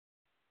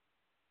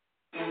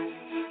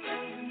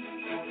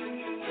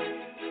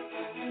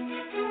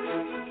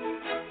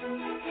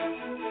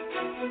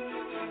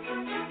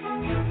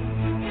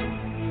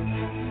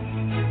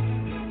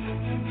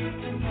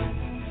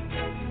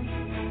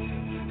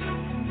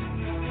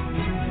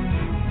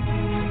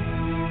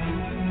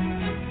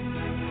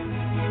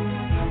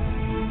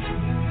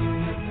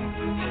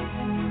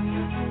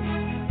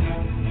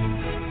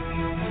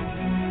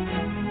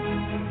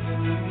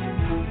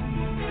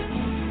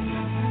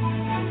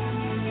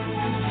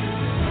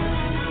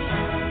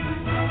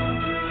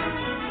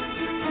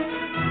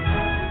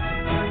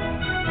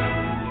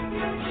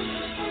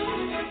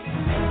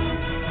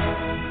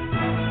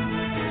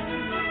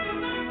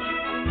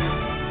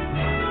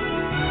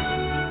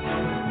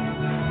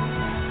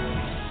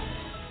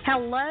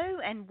Hello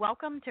and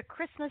welcome to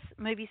Christmas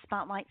Movie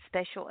Spotlight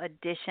Special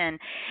Edition.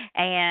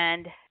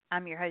 And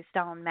I'm your host,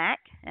 Dawn Mack,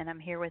 and I'm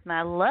here with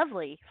my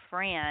lovely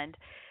friend,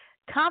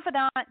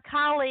 confidant,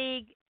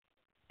 colleague,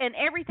 and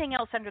everything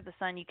else under the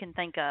sun you can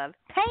think of,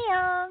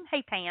 Pam.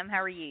 Hey, Pam,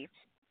 how are you?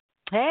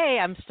 Hey,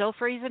 I'm still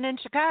freezing in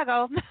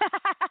Chicago.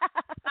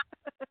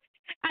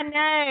 I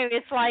know.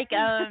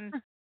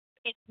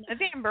 It's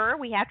November.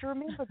 We have to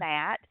remember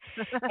that.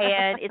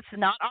 And it's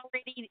not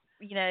already,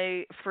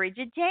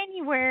 frigid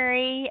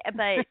January,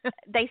 but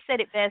they said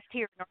it best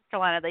here in North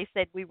Carolina. They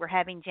said we were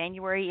having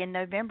January in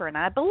November, and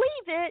I believe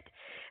it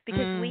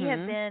because we have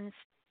Mhm. been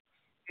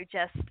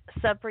just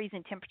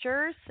sub-freezing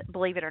temperatures,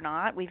 believe it or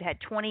not. We've had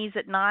 20s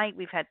at night.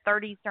 We've had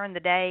 30s during the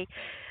day.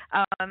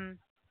 Um,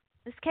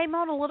 this came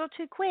on a little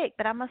too quick,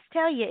 but I must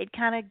tell you, it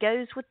kind of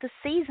goes with the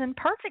season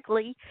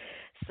perfectly.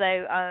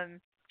 So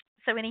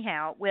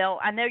anyhow, well,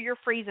 I know you're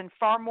freezing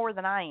far more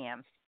than I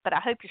am, but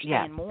I hope you're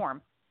Yes. staying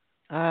warm.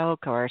 Oh,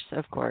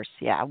 of course.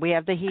 Yeah, we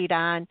have the heat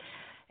on.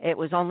 It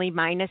was only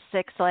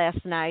 -6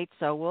 last night,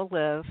 so we'll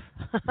live.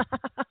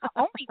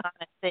 Only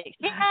 -6.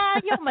 Yeah,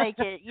 you'll make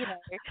it.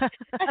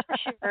 That's for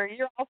sure.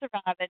 You're all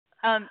surviving.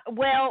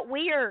 Well,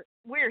 we're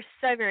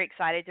so very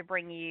excited to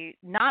bring you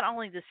not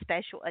only the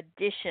special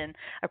edition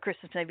of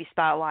Christmas Movie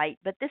Spotlight,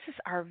 but this is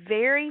our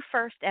very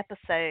first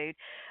episode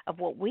of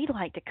what we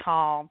like to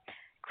call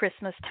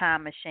Christmas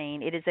Time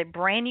Machine. It is a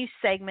brand new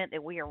segment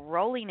that we are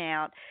rolling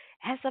out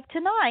as of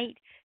tonight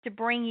to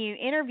bring you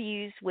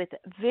interviews with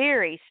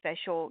very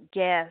special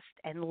guests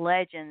and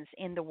legends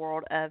in the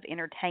world of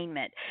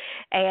entertainment.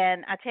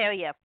 And I tell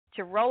you,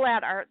 to roll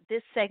out our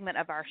this segment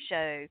of our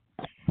show,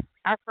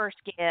 our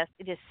first guest,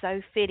 it is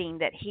so fitting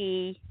that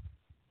he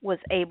was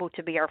able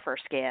to be our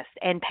first guest.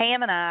 And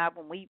Pam and I,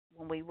 when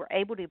we were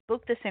able to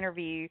book this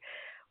interview,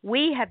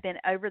 we have been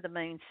over the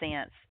moon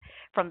since.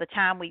 From the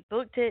time we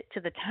booked it to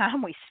the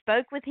time we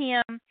spoke with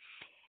him,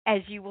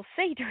 as you will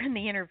see during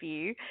the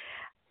interview,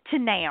 to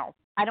now.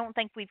 I don't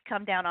think we've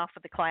come down off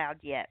of the cloud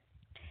yet.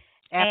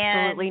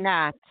 Absolutely And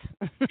not.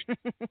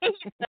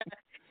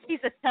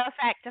 he's a tough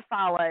act to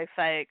follow,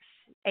 folks.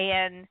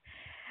 And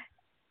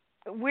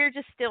we're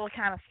just still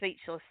kind of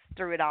speechless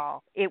through it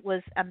all. It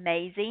was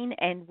amazing,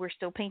 and we're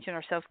still pinching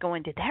ourselves,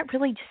 going, "Did that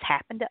really just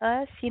happen to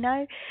us?"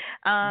 And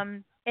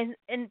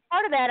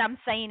part of that I'm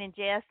saying in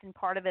jest, and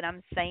part of it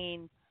I'm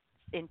saying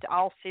into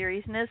all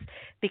seriousness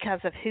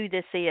because of who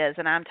this is,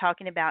 and I'm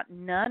talking about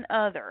none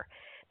other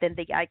than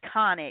the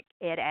iconic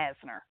Ed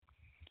Asner.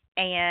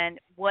 And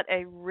what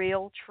a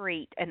real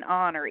treat and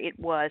honor it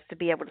was to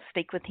be able to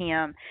speak with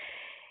him.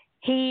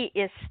 He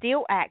is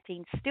still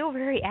acting, still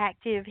very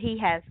active. He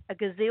has a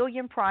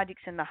gazillion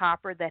projects in the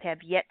hopper that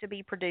have yet to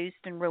be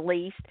produced and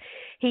released.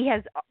 He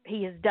has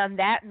done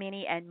that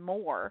many and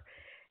more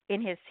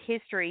in his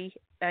history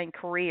and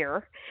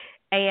career,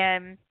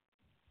 and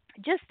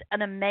just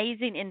an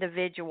amazing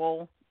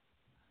individual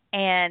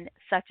and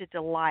such a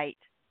delight.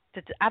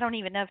 I don't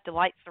even know if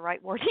delight's the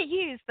right word to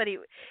use, but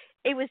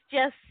it was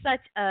just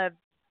such a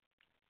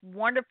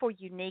wonderful,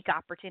 unique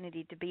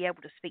opportunity to be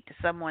able to speak to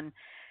someone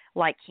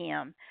like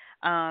him,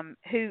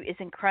 who is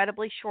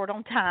incredibly short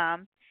on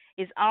time,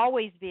 is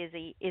always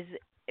busy, is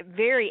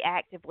very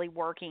actively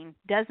working,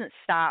 doesn't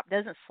stop,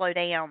 doesn't slow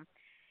down,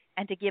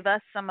 and to give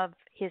us some of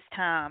his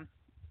time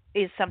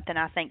is something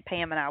I think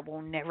Pam and I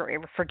will never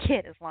ever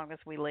forget as long as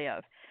we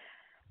live.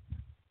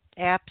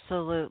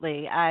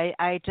 Absolutely.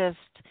 I just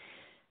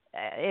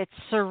it's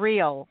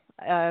surreal.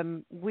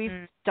 We've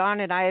Mm.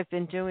 Dawn and I have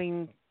been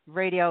doing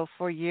radio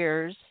for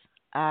years,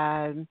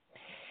 um,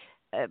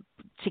 uh,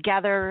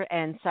 together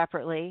and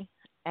separately,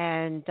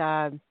 and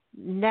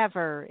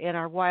never in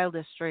our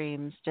wildest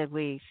dreams did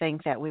we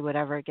think that we would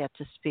ever get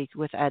to speak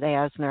with Ed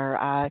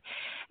Asner.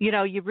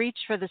 You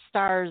reach for the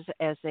stars,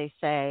 as they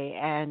say,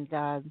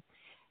 and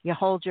you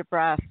hold your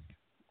breath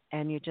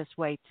and you just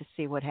wait to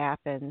see what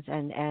happens.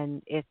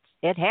 And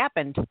it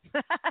happened.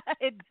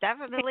 It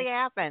definitely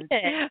happened.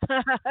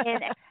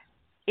 And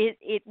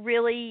it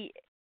really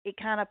it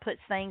kind of puts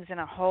things in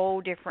a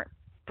whole different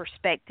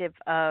perspective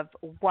of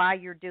why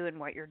you're doing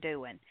what you're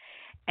doing.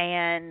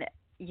 And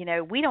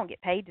we don't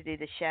get paid to do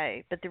the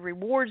show, but the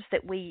rewards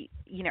that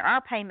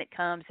our payment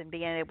comes in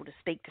being able to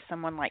speak to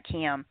someone like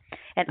him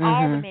and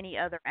all the Mhm. many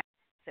other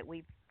actors that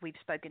we've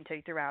spoken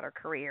to throughout our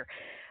career.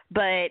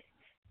 But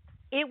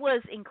it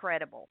was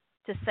incredible,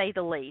 to say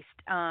the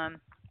least.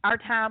 Our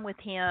time with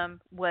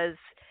him was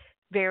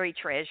very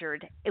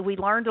treasured. We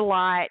learned a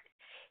lot.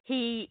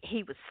 He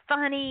was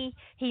funny.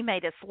 He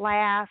made us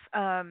laugh.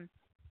 And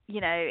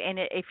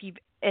if you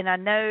and I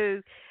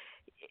know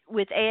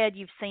with Ed,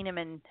 you've seen him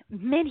in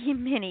many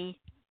many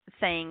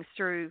things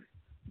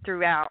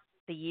throughout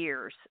the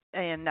years,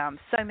 and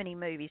so many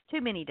movies, too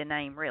many to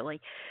name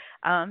really.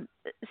 Um,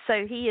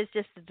 so he is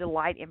just a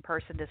delight in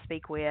person to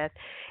speak with,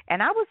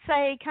 and I would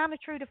say kind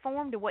of true to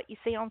form to what you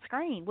see on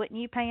screen, wouldn't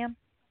you, Pam?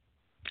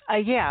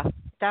 Yeah,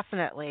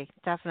 definitely,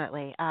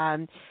 definitely.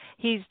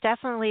 He's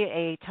definitely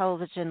a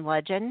television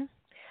legend.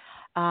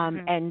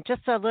 Mhm. And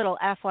just a little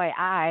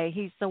FYI,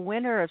 he's the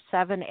winner of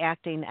 7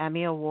 acting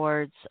Emmy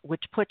Awards,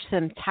 which puts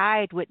him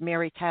tied with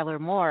Mary Tyler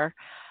Moore,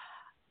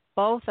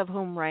 both of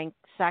whom rank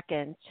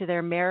second to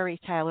their Mary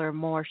Tyler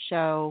Moore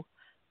show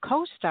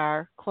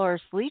co-star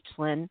Cloris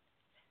Leachman,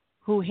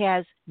 who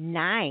has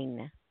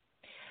 9.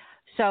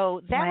 So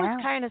that was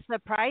Wow. kind of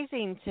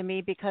surprising to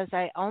me because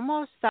I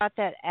almost thought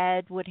that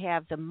Ed would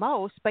have the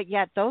most, but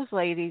yet those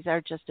ladies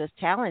are just as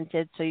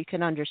talented, so you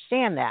can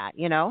understand that,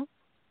 you know?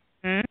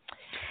 Mhm.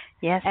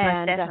 Yes, most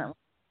And definitely.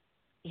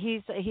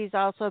 he's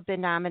also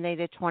been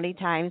nominated 20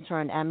 times for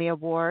an Emmy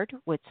Award,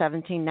 with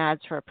 17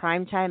 nods for a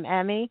Primetime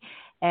Emmy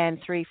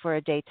and 3 for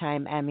a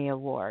Daytime Emmy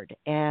Award.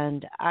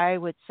 And I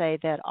would say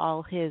that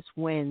all his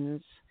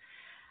wins,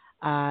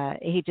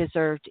 he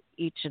deserved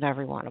each and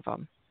every one of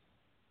them.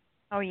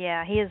 Oh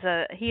yeah, he is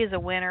a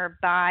winner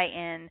by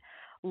and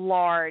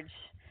large,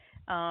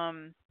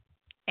 um,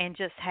 and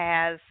just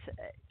has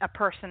a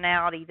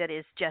personality that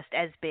is just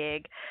as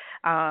big.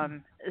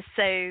 Um,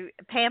 so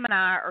Pam and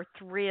I are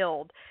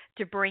thrilled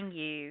to bring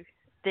you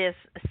this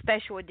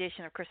special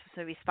edition of Christmas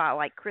Movie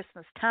Spotlight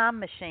Christmas Time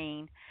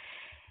Machine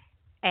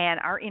and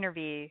our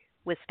interview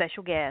with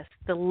special guest,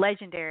 the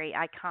legendary,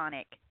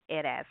 iconic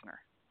Ed Asner.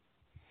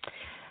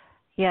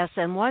 Yes,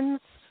 and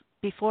once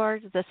before,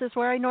 this is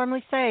where I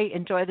normally say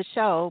enjoy the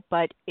show,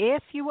 but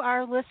if you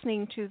are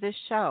listening to this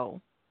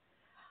show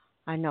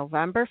on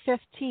November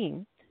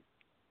 15th,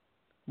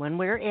 when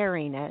we're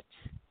airing it,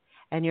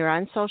 and you're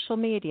on social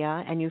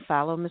media and you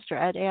follow Mr.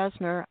 Ed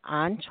Asner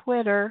on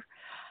Twitter,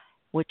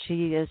 which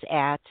he is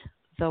at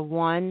the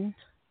one,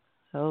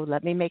 oh,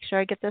 let me make sure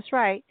I get this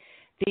right.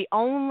 The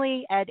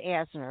only Ed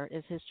Asner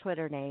is his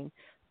Twitter name.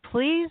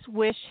 Please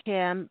wish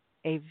him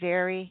a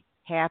very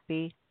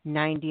happy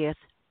 90th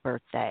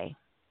birthday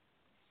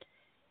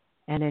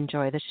and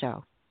enjoy the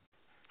show.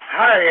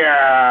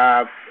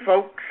 Hi,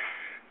 folks.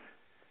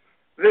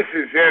 This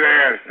is Ed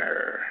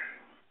Asner,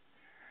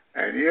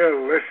 and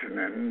you're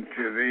listening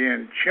to the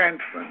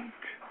enchantment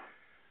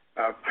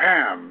of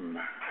Pam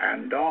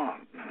and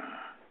Dawn.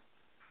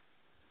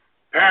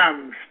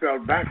 Pam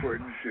spelled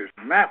backwards is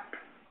map.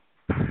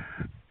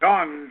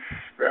 Dawn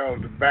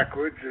spelled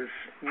backwards is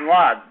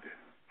nwad.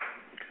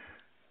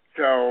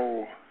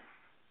 So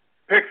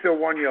pick the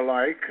one you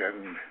like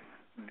and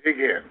dig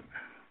in.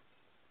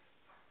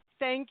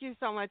 Thank you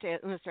so much,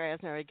 Mr.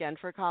 Asner, again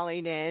for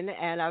calling in.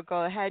 And I'll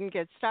go ahead and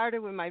get started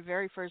with my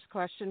very first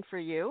question for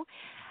you.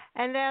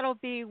 And that'll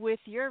be, with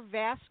your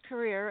vast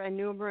career and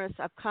numerous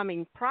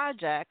upcoming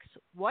projects,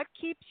 what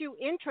keeps you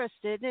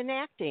interested in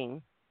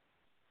acting?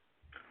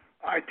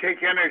 I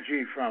take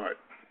energy from it.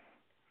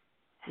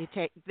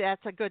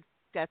 That's a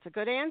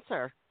good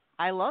answer.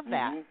 I love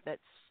that. Mm-hmm.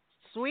 That's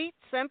sweet,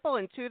 simple,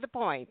 and to the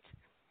point.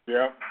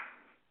 Yep.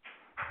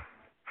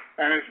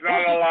 And it's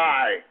not a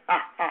lie.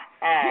 Ha ha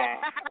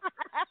ha.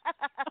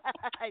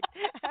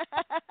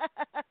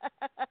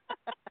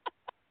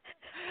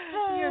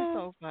 You're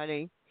so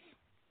funny.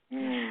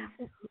 Mm.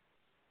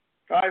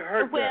 I've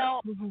heard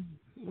Well,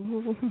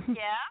 Mhm.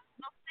 yeah.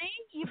 Well, see,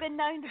 you've been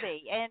known to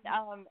be. And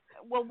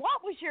well,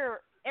 what was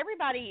your?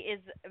 Everybody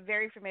is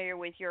very familiar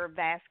with your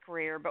vast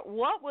career, but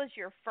what was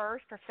your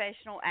first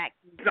professional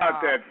acting that. Not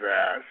job? that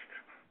fast.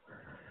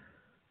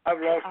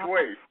 I've lost Uh,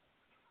 weight.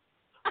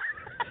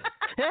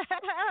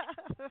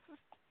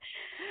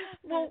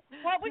 well,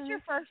 what was your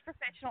first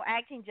professional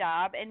acting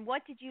job, and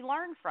what did you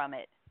learn from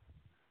it?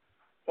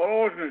 Well,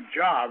 it wasn't a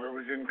job. It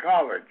was in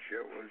college.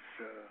 It was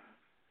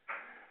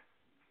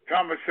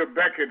Thomas A.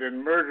 Becket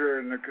in Murder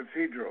in the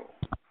Cathedral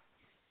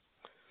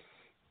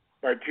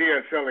by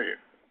T.S. Eliot.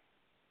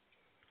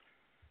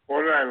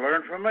 What did I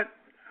learn from it?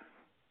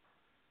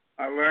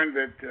 I learned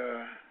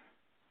that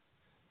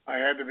I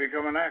had to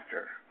become an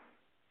actor.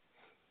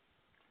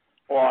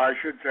 Or I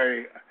should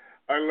say,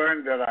 I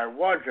learned that I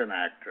was an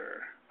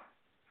actor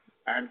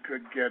and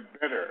could get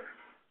better.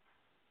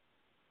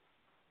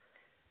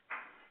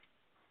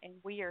 And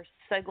we are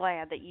so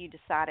glad that you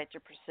decided to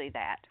pursue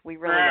that. We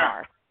really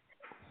Yeah.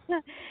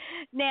 are.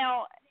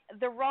 Now,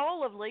 the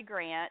role of Lou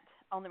Grant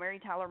on the Mary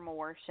Tyler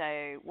Moore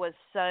Show was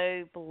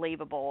so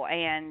believable.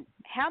 And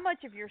how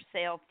much of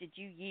yourself did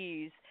you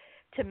use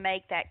to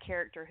make that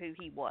character who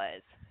he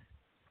was?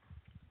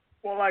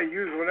 Well, I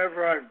use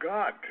whatever I've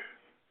got.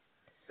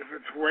 If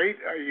it's weight,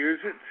 I use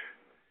it.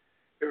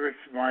 If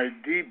it's my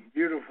deep,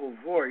 beautiful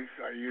voice,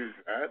 I use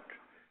that.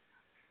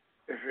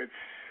 If it's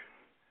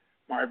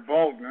my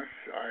baldness,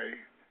 I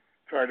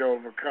try to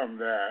overcome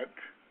that.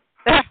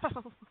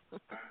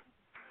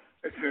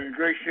 It's an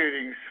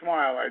ingratiating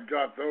smile. I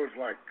drop those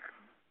like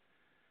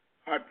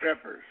hot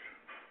peppers.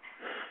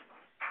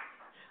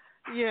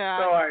 Yeah.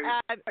 So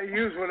I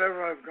use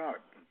whatever I've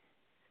got.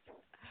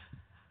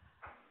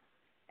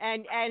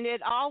 And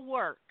it all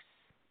works.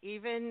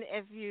 Even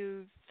if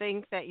you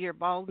think that your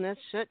baldness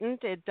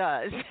shouldn't, it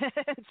does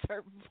at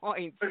certain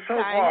points. But so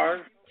far,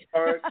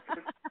 all right,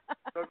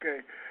 it's okay.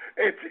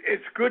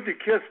 It's good to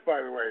kiss,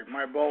 by the way,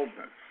 my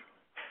baldness.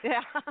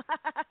 Yeah.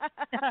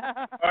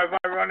 If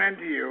I run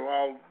into you,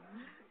 I'll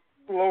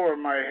lower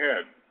my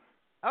head.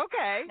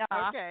 Okay.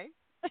 Uh-huh. Okay.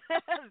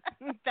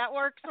 That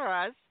works for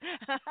us.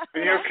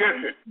 And you'll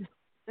kiss it.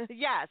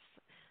 Yes.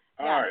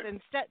 All Yes.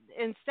 right.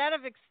 Instead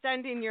of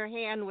extending your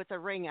hand with a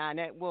ring on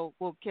it, we'll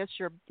kiss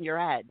your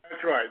head.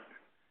 That's right.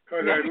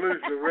 Because Yeah. I'd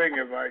lose the ring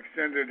if I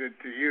extended it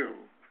to you,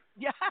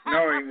 Yeah.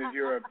 knowing that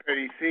you're a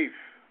petty thief.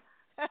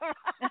 But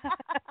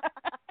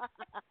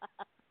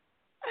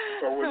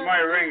with my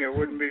ring, it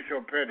wouldn't be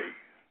so petty.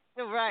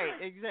 Right,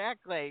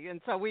 exactly.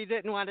 And so we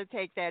didn't want to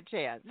take that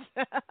chance.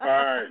 All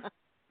right.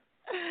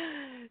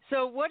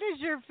 So what is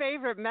your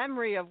favorite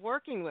memory of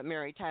working with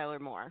Mary Tyler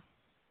Moore?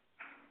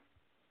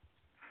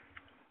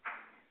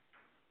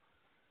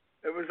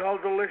 It was all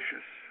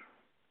delicious.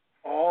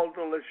 All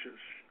delicious.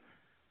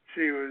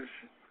 She was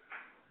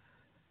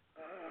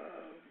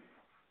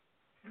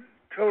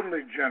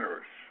totally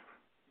generous,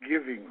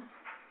 giving,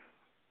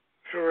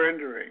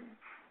 surrendering,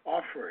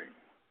 offering,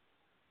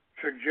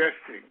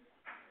 suggesting.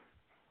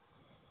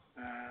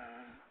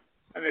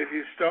 And if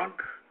you stunk,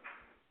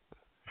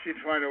 she'd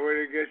find a way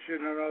to get you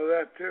to know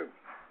that too.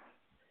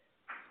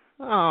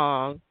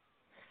 Oh,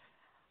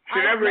 She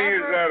I've never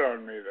used never. that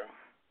on me though.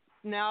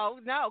 No,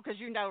 because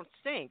you don't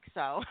stink.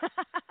 So.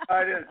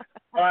 I didn't.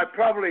 Well, I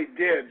probably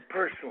did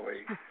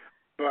personally,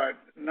 but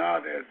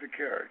not as a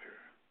character.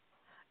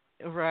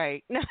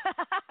 Right.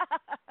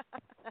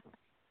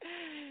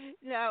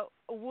 Now,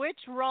 which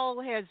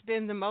role has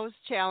been the most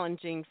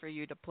challenging for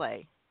you to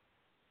play?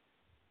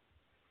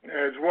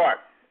 As what?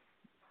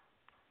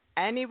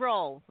 Any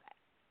role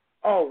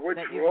Oh, which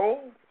that you?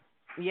 role?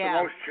 The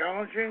Yeah. most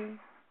challenging?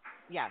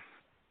 Yes.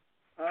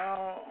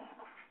 Oh.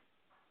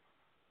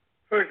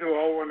 First of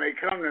all, when they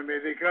come to me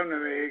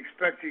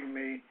expecting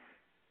me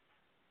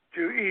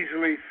to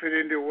easily fit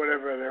into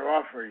whatever they're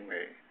offering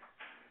me.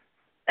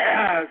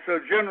 So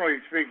generally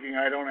speaking,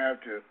 I don't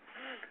have to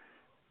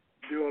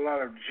do a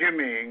lot of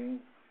jimmying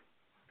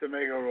to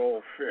make a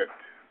role fit.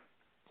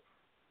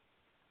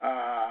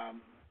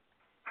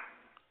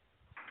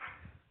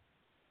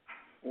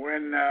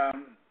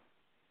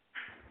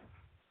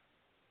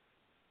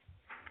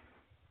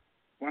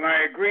 When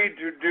I agreed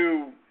to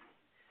do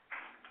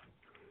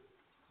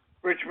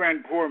Rich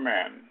Man, Poor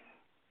Man,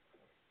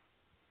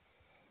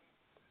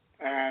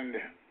 and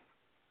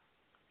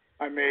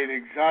I made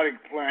exotic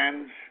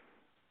plans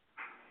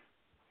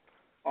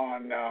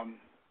on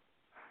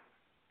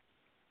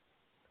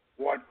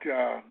what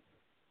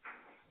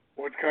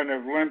kind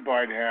of limp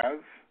I'd have.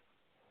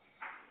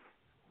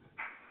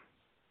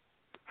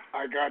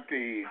 I got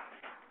the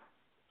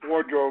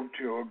wardrobe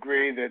to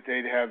agree that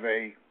they'd have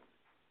a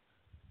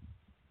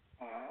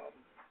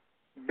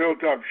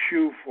built-up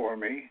shoe for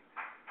me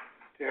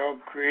to help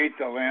create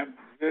the limp,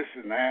 this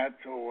and that,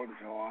 so on and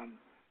so on.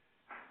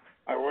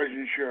 I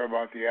wasn't sure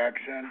about the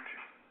accent.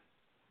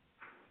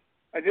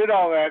 I did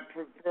all that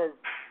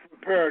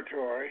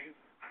preparatory.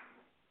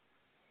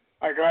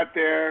 I got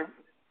there.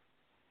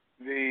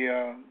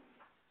 The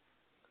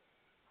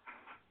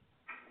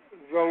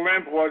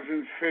limp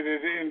wasn't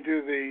fitted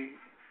into the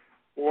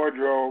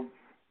wardrobe.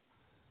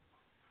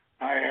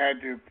 I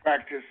had to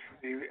practice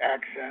the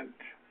accent.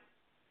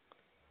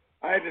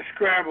 I had to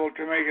scramble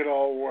to make it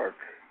all work.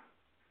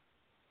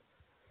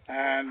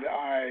 And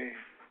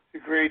to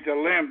create the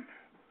limp,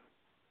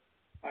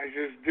 I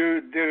just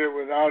did it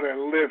without a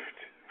lift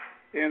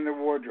in the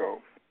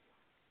wardrobe.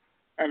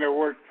 And it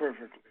worked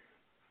perfectly.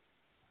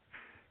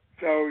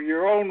 So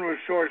your own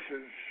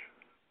resources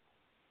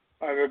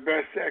are the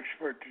best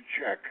expert to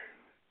check.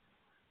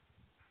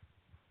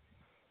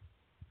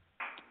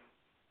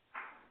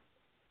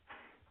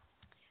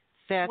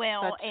 That's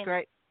Well, such and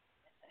great.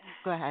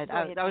 Go ahead. go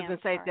I ahead, was Pam. going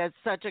to say Sorry. that's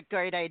such a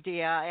great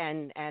idea,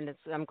 and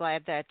I'm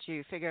glad that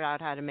you figured out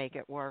how to make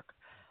it work.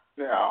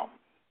 Yeah.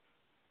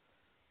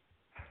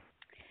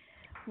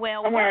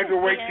 Well, I'm going what to have has to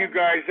wake you been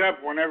guys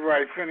up whenever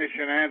I finish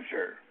an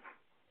answer.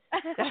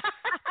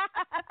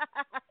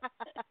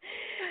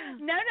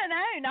 No,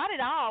 not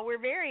at all. We're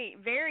very,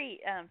 very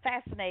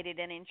fascinated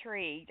and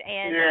intrigued.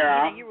 And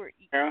Yeah.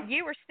 Yeah.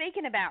 you were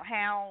speaking about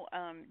how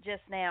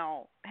just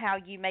now how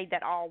you made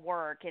that all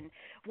work. And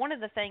one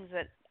of the things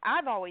that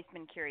I've always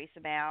been curious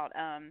about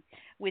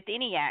with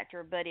any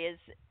actor, but is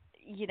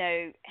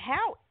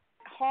how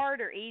hard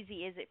or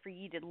easy is it for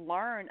you to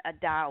learn a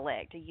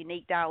dialect, a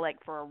unique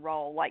dialect for a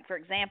role? Like for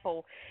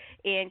example,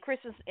 in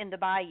Christmas in the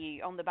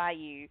Bayou on the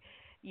Bayou,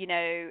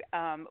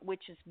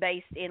 which is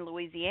based in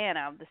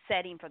Louisiana, the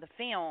setting for the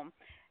film,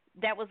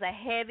 that was a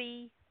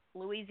heavy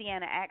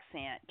Louisiana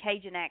accent,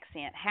 Cajun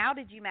accent. How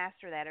did you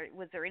master that? Or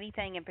was there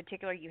anything in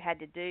particular you had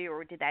to do,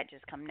 or did that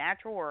just come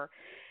natural? Or,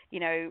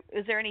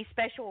 is there any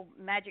special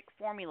magic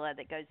formula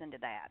that goes into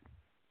that?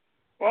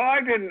 Well,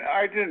 I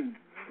didn't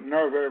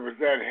know that it was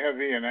that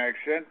heavy an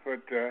accent,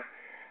 but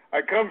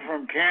I come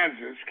from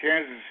Kansas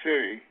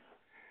City.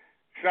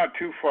 It's not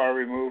too far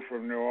removed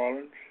from New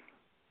Orleans,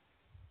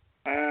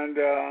 and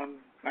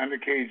the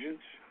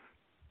Cajuns.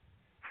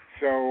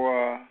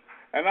 So,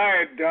 and I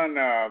had done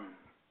a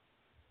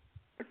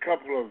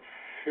couple of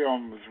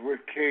films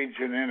with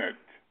Cajun in it,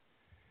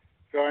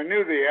 so I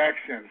knew the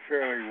accent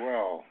fairly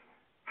well.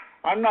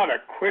 I'm not a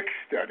quick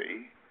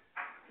study,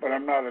 but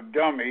I'm not a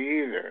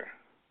dummy either.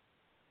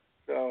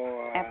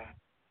 So Ab-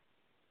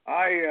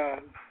 I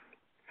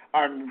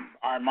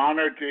I'm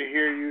honored to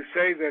hear you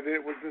say that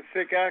it was a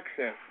thick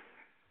accent.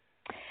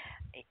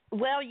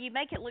 Well, you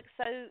make it look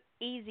so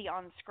easy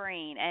on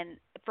screen, and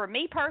for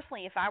me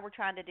personally, if I were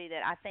trying to do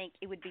that, I think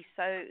it would be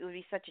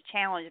such a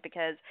challenge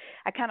because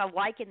I kind of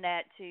liken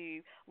that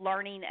to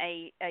learning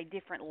a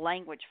different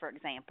language, for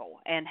example,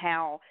 and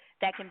how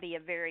that can be a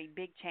very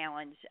big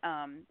challenge.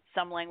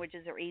 Some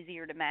languages are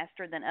easier to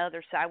master than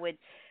others, so I would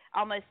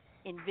almost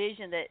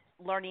envision that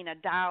learning a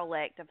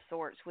dialect of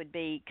sorts would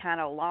be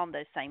kind of along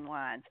those same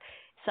lines.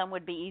 Some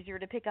would be easier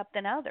to pick up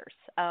than others.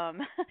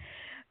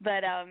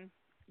 But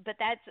but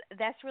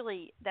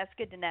that's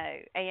good to know.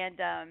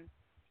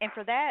 And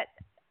for that,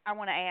 I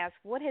want to ask,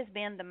 what has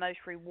been the most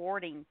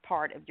rewarding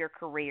part of your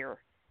career?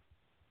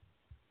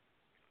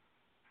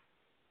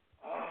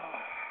 Uh,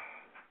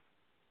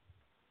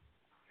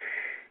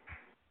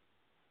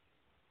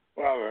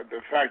 well,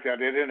 the fact that I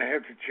didn't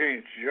have to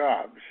change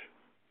jobs,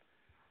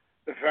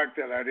 the fact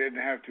that I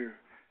didn't have to.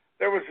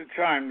 There was a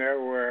time there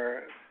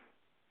where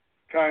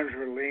times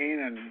were lean,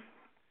 and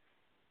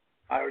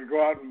I would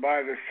go out and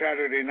buy the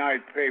Saturday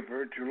night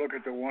paper to look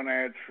at the one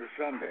ads for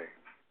Sunday,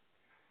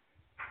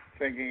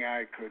 thinking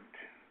I could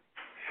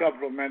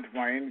supplement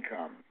my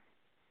income.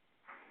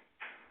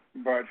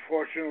 But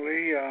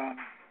fortunately,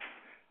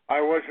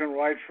 I wasn't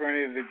right for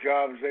any of the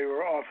jobs they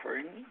were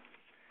offering.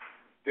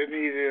 Didn't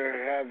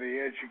either have the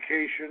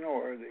education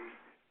or the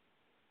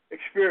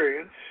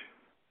experience,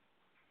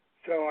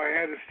 so I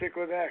had to stick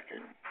with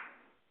acting,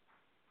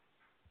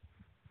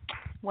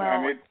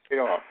 and Well, it paid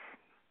off.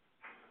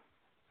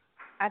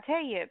 I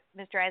tell you,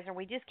 Mr. Asner,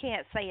 we just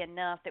can't say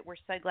enough that we're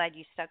so glad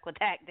you stuck with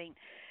acting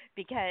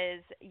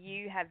because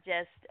you have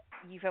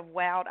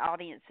wowed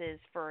audiences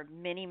for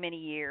many, many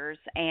years,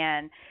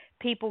 and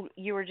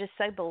you were just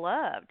so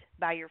beloved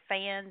by your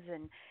fans,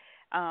 and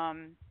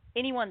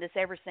anyone that's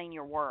ever seen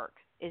your work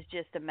is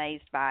just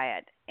amazed by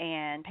it.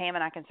 And Pam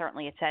and I can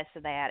certainly attest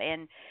to that.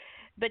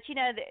 But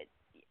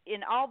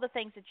in all the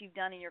things that you've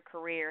done in your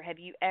career, have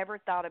you ever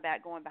thought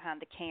about going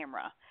behind the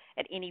camera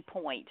at any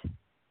point?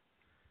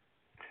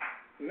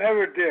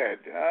 Never did.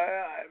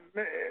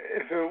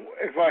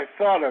 If I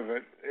thought of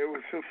it, it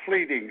was a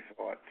fleeting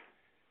thought.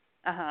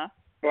 Uh huh.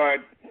 But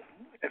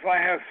if I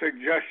have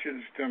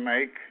suggestions to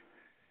make,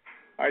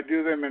 I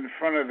do them in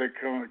front of the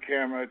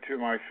camera to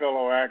my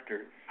fellow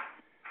actors,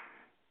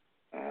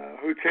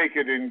 who take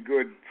it in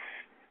good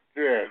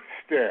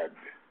stead.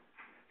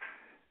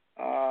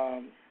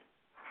 Um,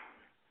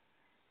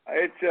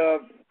 it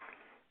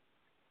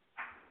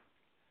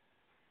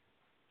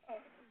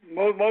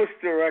most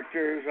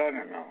directors, I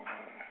don't know.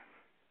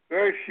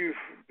 Very few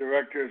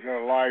directors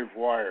are live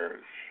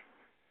wires,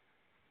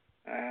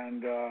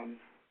 and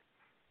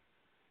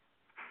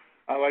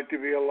I like to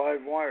be a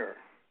live wire.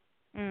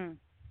 Mm.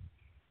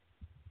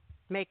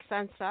 Makes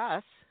sense to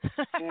us.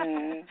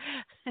 Mm-hmm.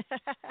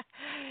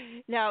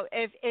 Now,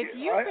 if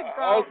you could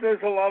go,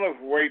 There's a lot of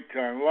wait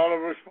time, a lot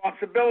of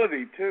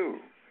responsibility too.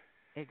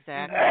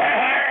 exactly.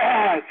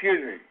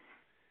 Excuse me.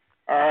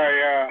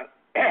 I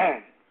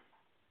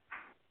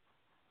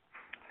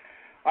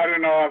I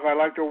don't know if I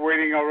like the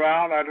waiting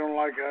around. I don't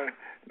like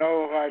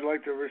know if I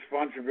like the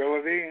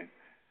responsibility.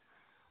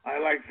 I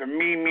like the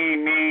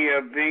me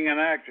of being an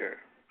actor.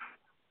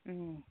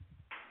 Mm.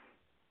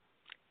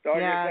 So I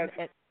Yeah, guess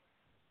that's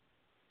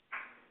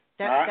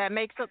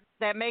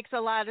that makes a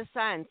lot of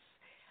sense.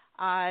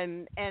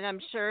 And I'm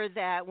sure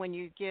that when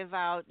you give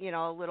out,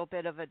 a little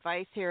bit of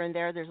advice here and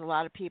there, there's a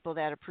lot of people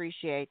that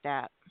appreciate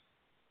that.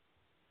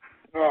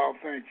 well,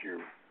 thank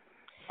you.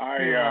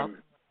 You're I welcome.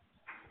 um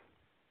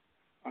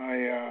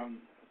I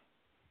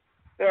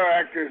there are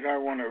actors I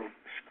want to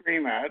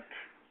scream at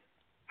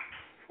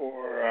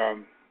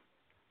for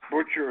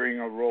butchering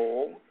a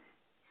role,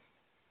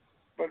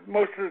 but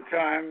most of the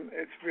time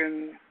it's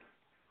been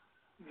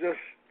just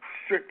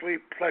strictly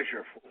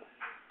pleasureful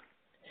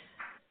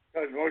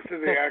because most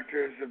of the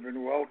actors have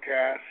been well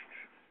cast,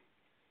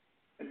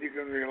 and you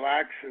can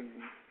relax and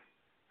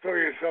throw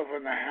yourself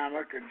in the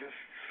hammock and just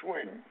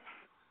swing.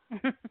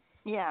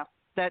 Yeah.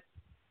 That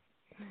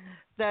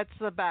that's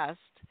the best.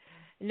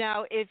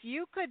 Now, if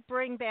you could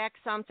bring back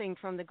something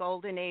from the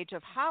golden age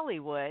of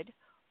Hollywood,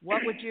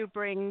 what would you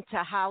bring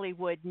to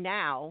Hollywood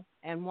now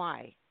and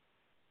why?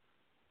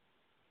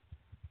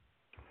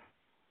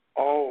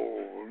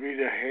 Oh,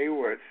 Rita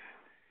Hayworth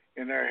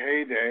in her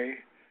heyday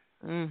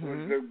was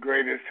Mhm. the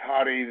greatest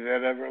hottie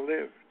that ever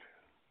lived.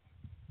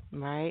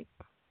 Right.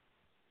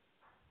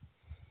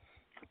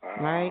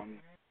 Right. Um,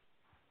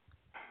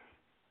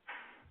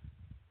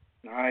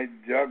 I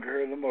dug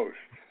her the most.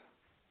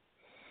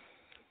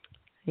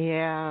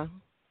 Yeah.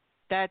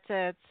 That's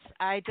it.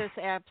 I just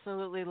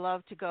absolutely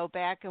love to go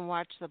back and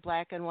watch the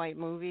black and white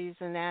movies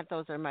and that.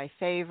 Those are my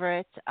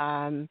favorite.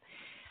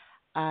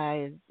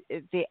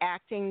 The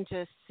acting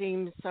just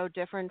seems so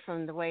different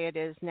from the way it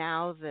is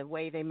now, the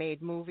way they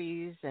made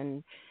movies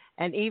and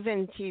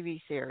even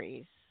TV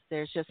series.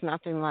 There's just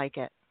nothing like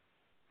it.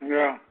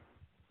 Yeah,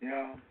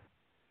 yeah.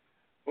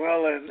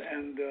 Well, and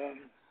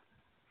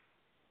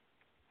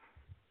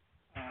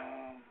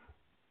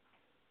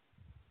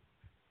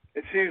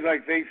It seems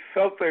like they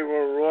felt they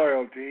were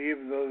royalty,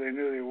 even though they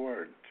knew they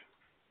weren't.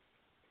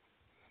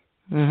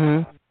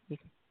 Mhm.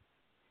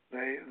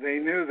 They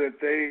knew that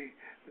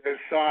their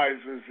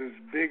size was as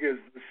big as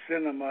the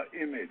cinema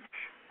image.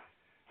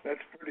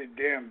 That's pretty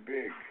damn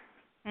big.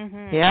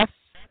 Mhm. Yes.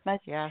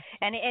 Most, Yes.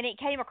 and it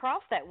came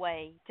across that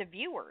way to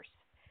viewers,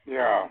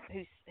 Yeah.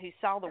 who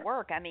saw the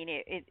work. I mean,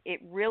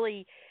 it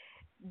really,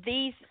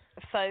 these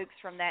folks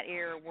from that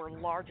era were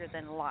larger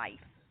than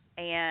life,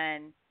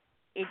 and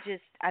it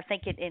just, I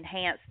think it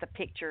enhanced the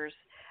pictures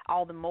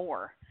all the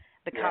more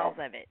Yeah. because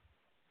of it.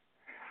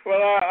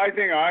 Well, I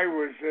think I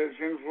was as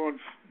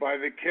influenced by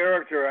the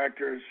character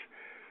actors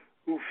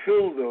who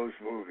filled those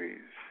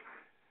movies.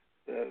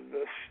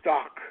 The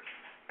stock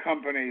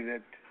company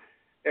that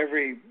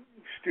every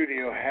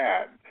studio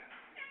had.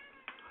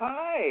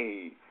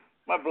 Hi.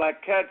 My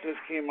black cat just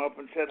came up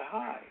and said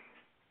hi.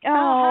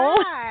 Oh,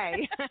 Oh,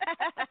 hi.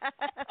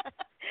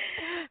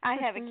 I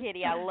have a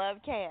kitty. I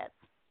love cats.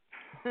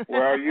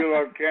 Well, you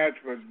love cats,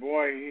 but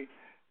boy,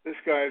 this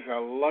guy's a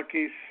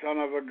lucky son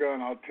of a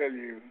gun, I'll tell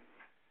you.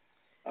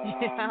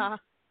 Yeah.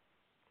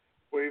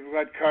 We've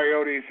got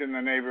coyotes in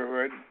the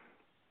neighborhood,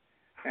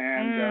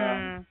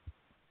 and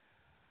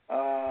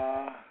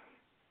Mm.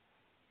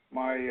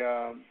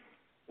 my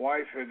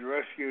wife had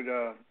rescued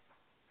a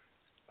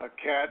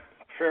cat,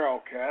 a feral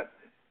cat,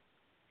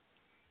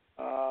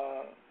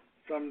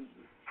 some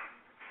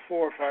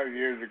 4 or 5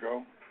 years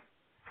ago,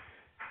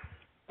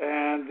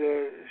 and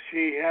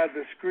she had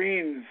the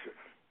screens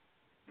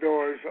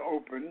doors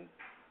open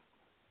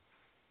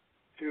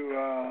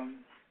to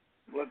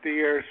let the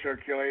air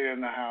circulate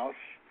in the house.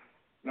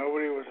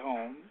 Nobody was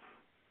home,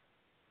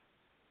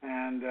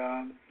 and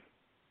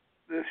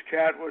this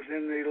cat was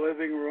in the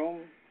living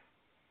room,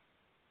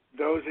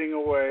 dozing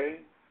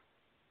away,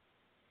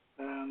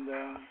 and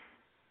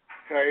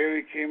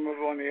coyote came up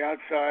on the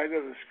outside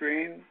of the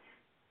screen,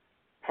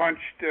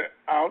 punched it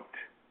out,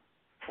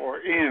 or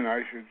in,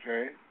 I should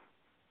say,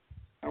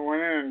 and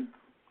went in and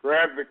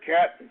grabbed the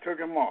cat and took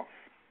him off.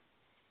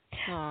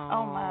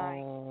 Oh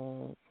my.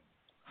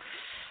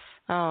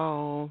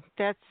 Oh,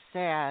 that's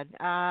sad.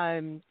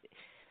 I'm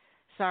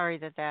sorry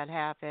that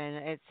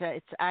happened.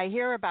 It's I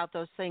hear about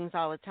those things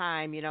all the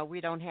time. You know,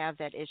 we don't have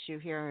that issue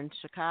here in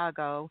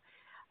Chicago,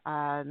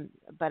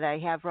 but I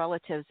have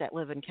relatives that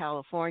live in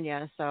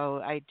California,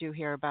 so I do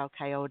hear about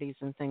coyotes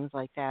and things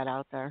like that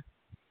out there.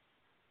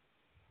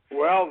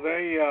 Well,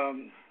 they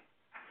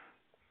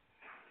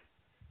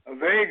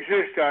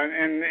exist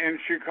in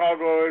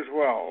Chicago as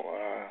well.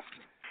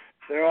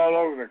 They're all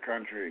over the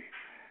country.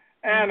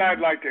 And I'd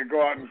like to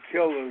go out and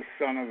kill this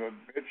son of a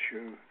bitch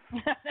who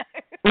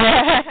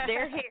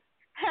They're here.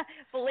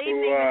 Believe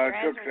me, who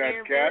Mr. took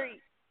Asner, that cat.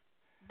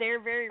 they're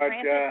very But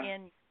rampant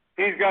in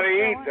he's got to North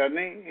eat, Carolina.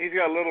 doesn't he? He's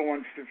got little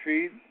ones to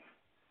feed.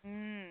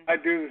 Mm. I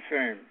do the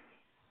same.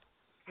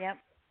 Yep,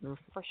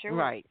 for sure.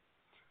 Right,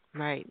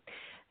 right.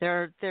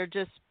 They're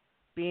just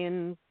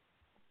being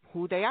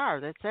who they are.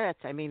 That's it.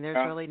 I mean, there's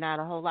Yeah. really not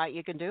a whole lot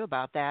you can do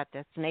about that.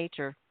 That's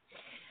nature.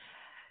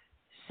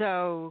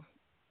 So,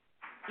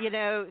 you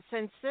know,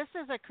 since this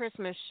is a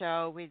Christmas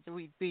show, we'd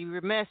be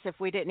remiss if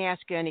we didn't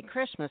ask you any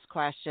Christmas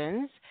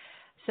questions.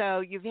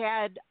 So, you've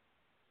had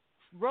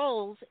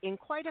roles in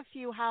quite a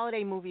few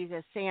holiday movies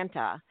as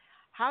Santa.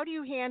 How do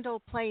you handle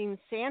playing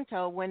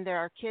Santa when there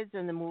are kids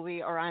in the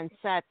movie or on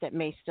set that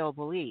may still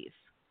believe?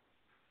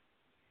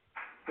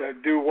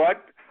 Do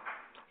what?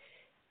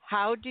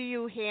 How do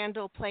you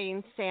handle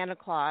playing Santa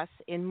Claus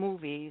in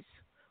movies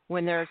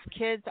when there's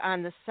kids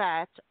on the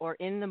set or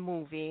in the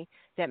movie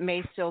that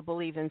may still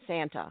believe in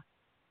Santa?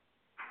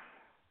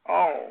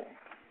 Oh,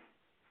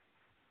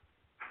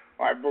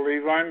 I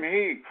believe I'm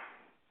he.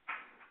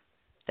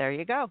 There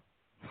you go.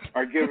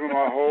 I give him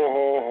a ho,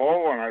 ho,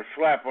 ho, and a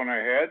slap on the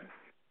head.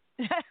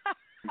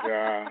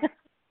 And,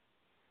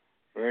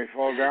 they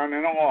fall down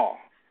in a wall.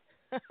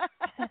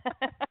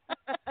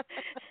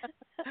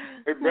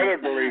 They better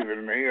believe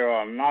in me or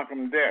I'll knock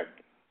them dead.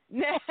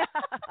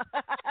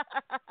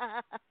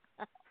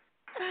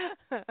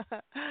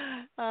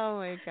 Oh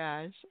my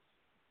gosh.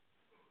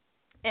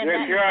 And Yes,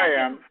 that's here I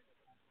am.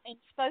 and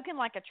spoken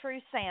like a true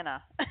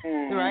Santa.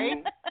 Mm-hmm.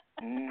 Right?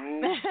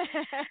 Mm-hmm.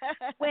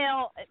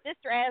 Well,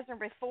 Mr. Asner,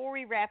 before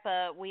we wrap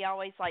up, we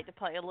always like to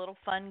play a little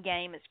fun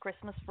game. It's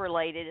Christmas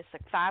related. It's a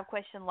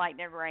 5-question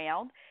lightning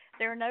round.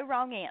 There are no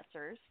wrong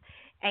answers,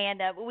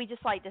 and we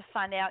just like to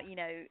find out, you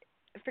know,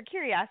 for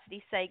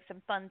curiosity's sake,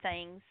 some fun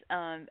things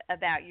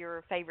about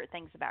your favorite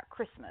things about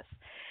Christmas.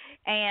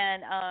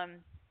 And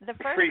the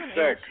first Free one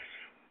sex. is,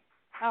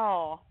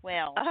 oh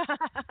well.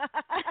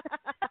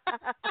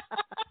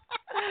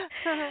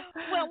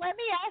 Well, let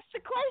me ask the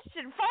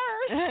question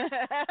first.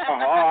 Oh,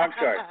 I'm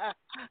sorry.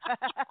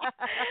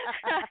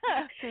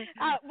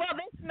 Well,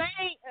 this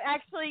may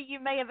actually, you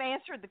may have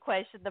answered the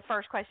question, the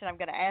first question I'm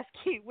going to ask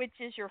you, which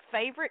is your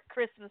favorite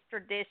Christmas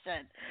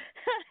tradition.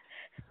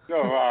 No,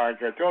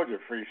 like I told you,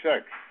 free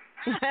sex.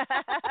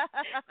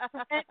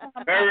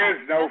 There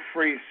is no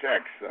free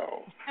sex,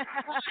 though.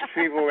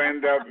 People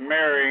end up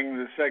marrying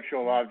the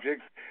sexual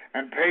object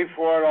and pay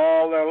for it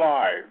all their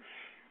lives.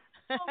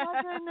 Oh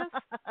my goodness.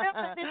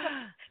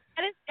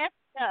 That is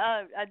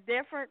definitely a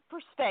different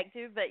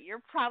perspective, but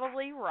you're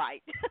probably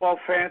right. Well,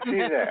 fancy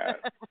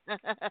that.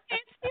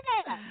 Fancy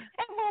that.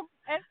 And well,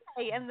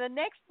 okay, and the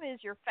next one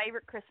is your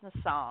favorite Christmas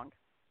song.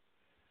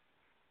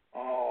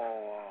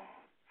 Oh,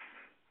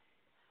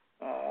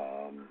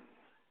 um,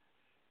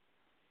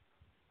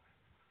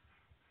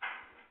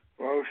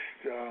 roast,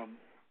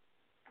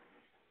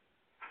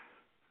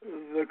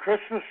 the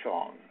Christmas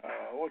song.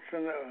 What's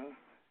in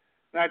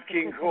Nat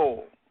King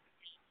Cole?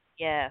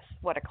 Yes,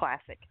 what a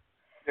classic.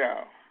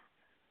 Yeah,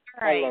 All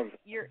I right, love it.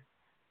 your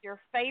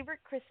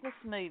favorite Christmas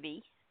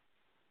movie.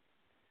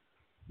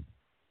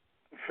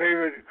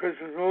 Favorite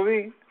Christmas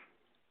movie?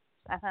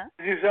 Uh-huh.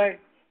 Did you say?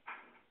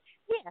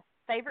 Yes,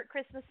 favorite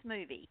Christmas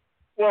movie.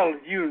 Well,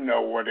 you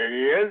know what it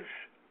is.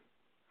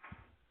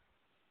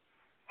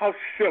 How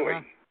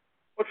silly.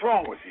 What's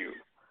wrong with you?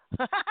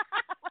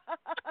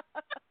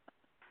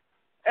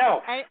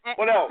 Elf.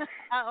 What else?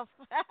 Elf.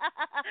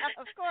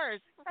 Of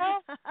course. Oh,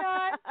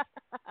 God.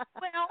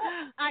 Well,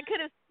 I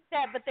could have said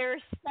that, but there are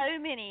so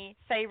many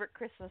favorite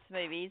Christmas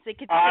movies. It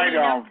could I be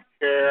don't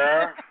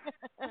care.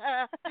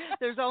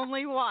 There's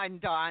only one,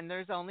 Dawn.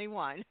 There's only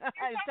one.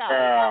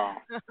 Yeah.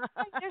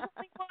 There's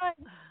only one.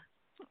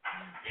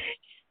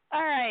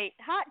 All right,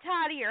 hot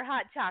toddy or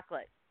hot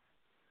chocolate?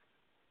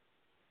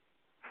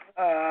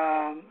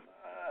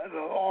 It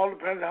all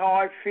depends how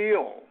I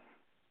feel.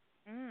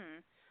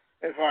 Mm.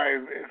 If I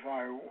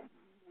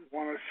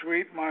want to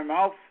sweeten my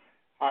mouth,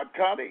 hot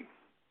toddy.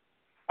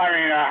 I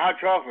mean, hot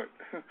chocolate.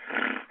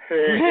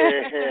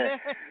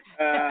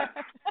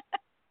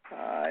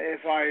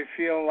 If I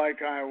feel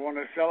like I want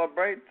to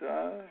celebrate,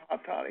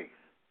 hot toddy.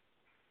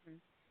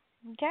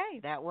 Okay.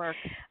 That works.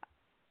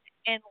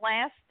 And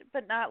last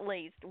but not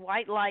least,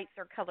 white lights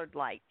or colored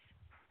lights?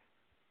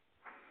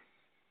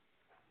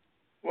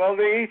 Well,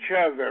 they each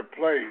have their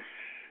place.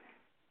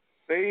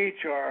 They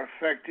each are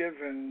effective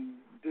and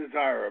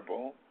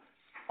desirable.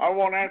 I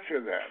won't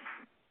answer that.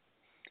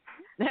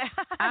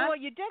 Well,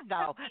 you did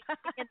though.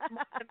 It's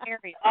more the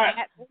merrier.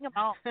 Bring them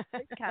on.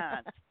 Those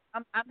kinds.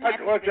 I'm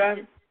happy What's that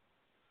that?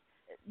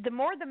 the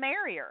more the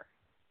merrier.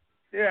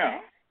 Yeah.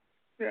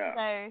 Okay? Yeah.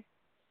 So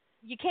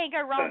you can't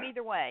go wrong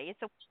either way.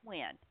 It's a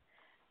win.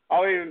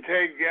 I'll even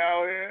take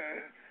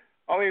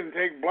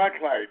black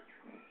light.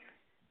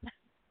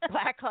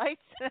 Black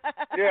lights.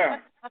 Yeah.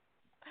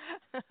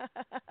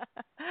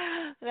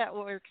 That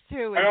works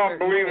too. I don't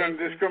believe in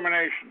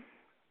discrimination.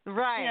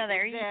 Right. Yeah,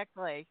 there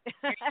exactly.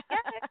 There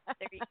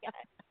you go.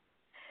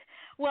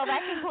 Well,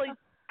 that concludes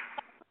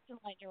the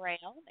line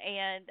around,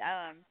 and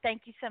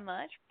thank you so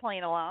much for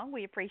playing along.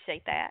 We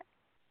appreciate that.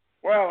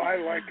 Well, I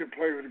like to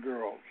play with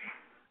girls.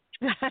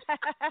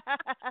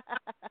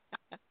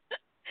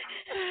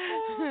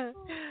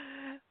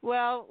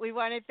 Well, we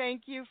want to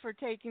thank you for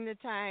taking the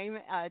time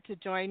to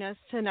join us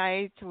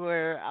tonight.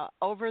 We're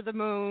over the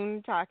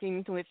moon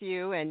talking with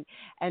you and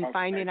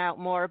finding out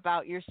more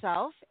about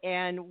yourself.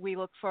 And we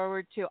look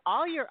forward to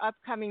all your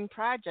upcoming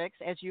projects,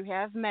 as you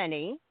have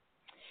many.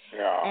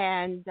 Yeah.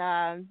 And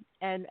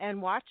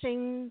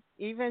watching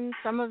even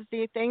some of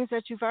the things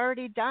that you've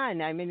already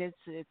done. I mean,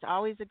 it's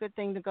always a good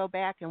thing to go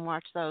back and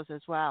watch those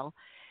as well.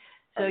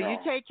 So you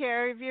take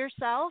care of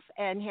yourself,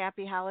 and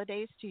happy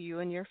holidays to you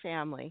and your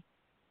family.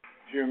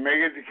 If you make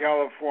it to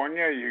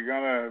California, you're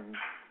going to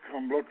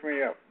come look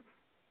me up.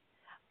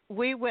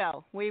 We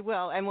will,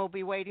 and we'll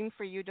be waiting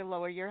for you to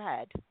lower your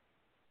head.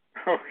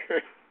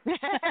 Okay.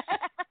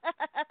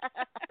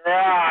 You're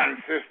on,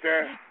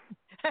 sister.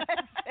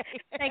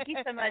 Thank you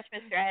so much,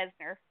 Mr.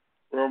 Asner.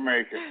 We'll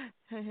make it.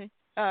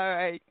 All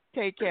right.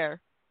 Take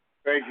care.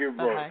 Thank you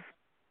both. Bye-bye.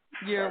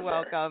 You're Bye-bye.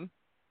 welcome.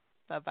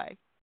 Bye-bye.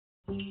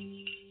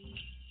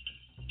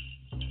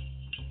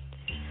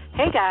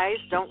 Hey guys,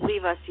 don't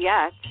leave us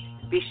yet.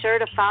 Be sure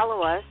to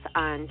follow us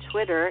on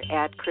Twitter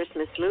at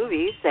Christmas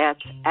Movies. That's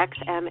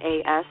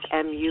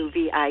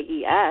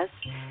XMASMUVIES.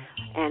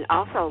 And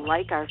also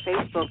like our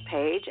Facebook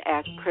page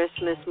at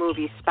Christmas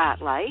Movie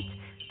Spotlight.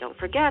 Don't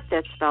forget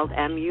that's spelled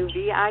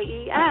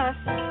MUVIES.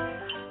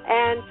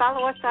 And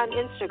follow us on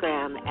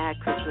Instagram at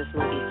Christmas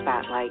Movie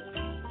Spotlight.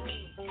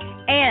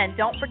 And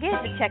don't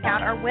forget to check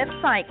out our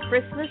website,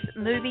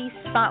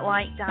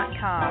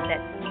 ChristmasMoviespotlight.com.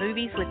 That's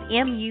movies with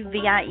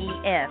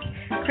MUVIES.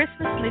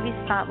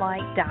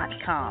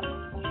 ChristmasMoviespotlight.com.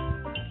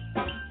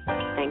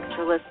 Thanks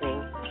for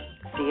listening.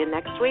 See you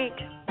next week.